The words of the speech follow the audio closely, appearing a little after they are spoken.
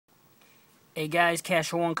Hey guys,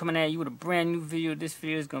 Cash One coming at you with a brand new video. This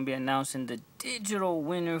video is going to be announcing the digital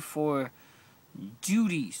winner for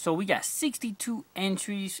Judy. So we got 62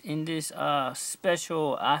 entries in this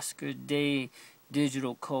special Oscar Day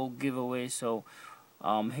digital code giveaway. So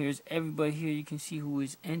here's everybody here. You can see who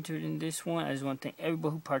is entered in this one. I just want to thank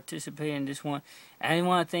everybody who participated in this one. And I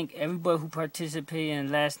want to thank everybody who participated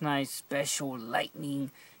in last night's special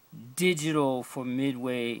Lightning Digital for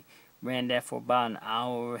Midway. Ran that for about an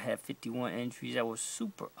hour, had 51 entries. That was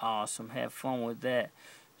super awesome. Had fun with that.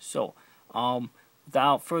 So,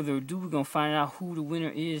 without further ado, we're going to find out who the winner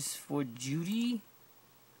is for Judy.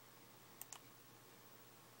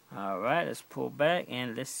 Alright, let's pull back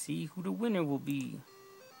and let's see who the winner will be.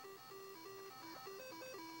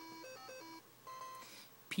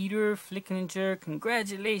 Peter Flickinger,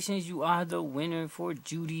 congratulations, you are the winner for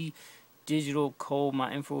Judy digital code.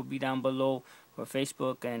 My info will be down below for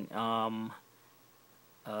Facebook and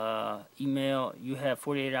email. You have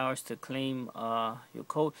 48 hours to claim your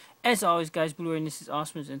code. As always, guys, Blu-ray, and this is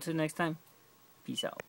Awesome. Until next time, peace out.